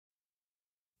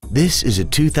This is a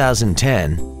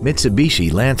 2010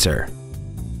 Mitsubishi Lancer.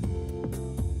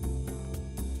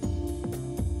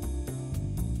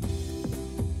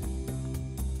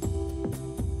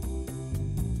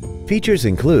 Features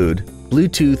include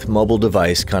Bluetooth mobile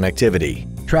device connectivity,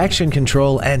 traction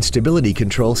control and stability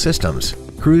control systems,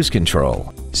 cruise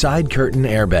control, side curtain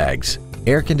airbags,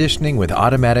 air conditioning with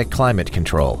automatic climate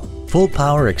control, full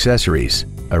power accessories,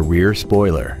 a rear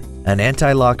spoiler, an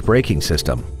anti-lock braking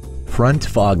system, front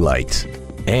fog lights,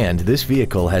 and this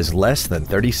vehicle has less than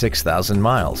 36,000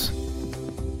 miles.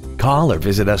 Call or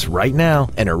visit us right now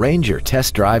and arrange your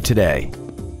test drive today.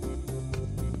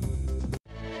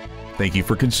 Thank you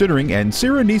for considering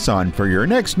Ancira Nissan for your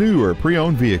next new or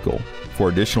pre-owned vehicle. For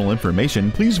additional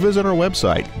information, please visit our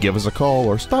website, give us a call,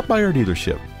 or stop by our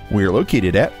dealership. We are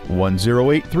located at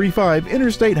 10835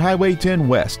 Interstate Highway 10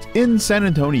 West in San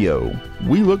Antonio.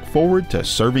 We look forward to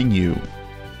serving you.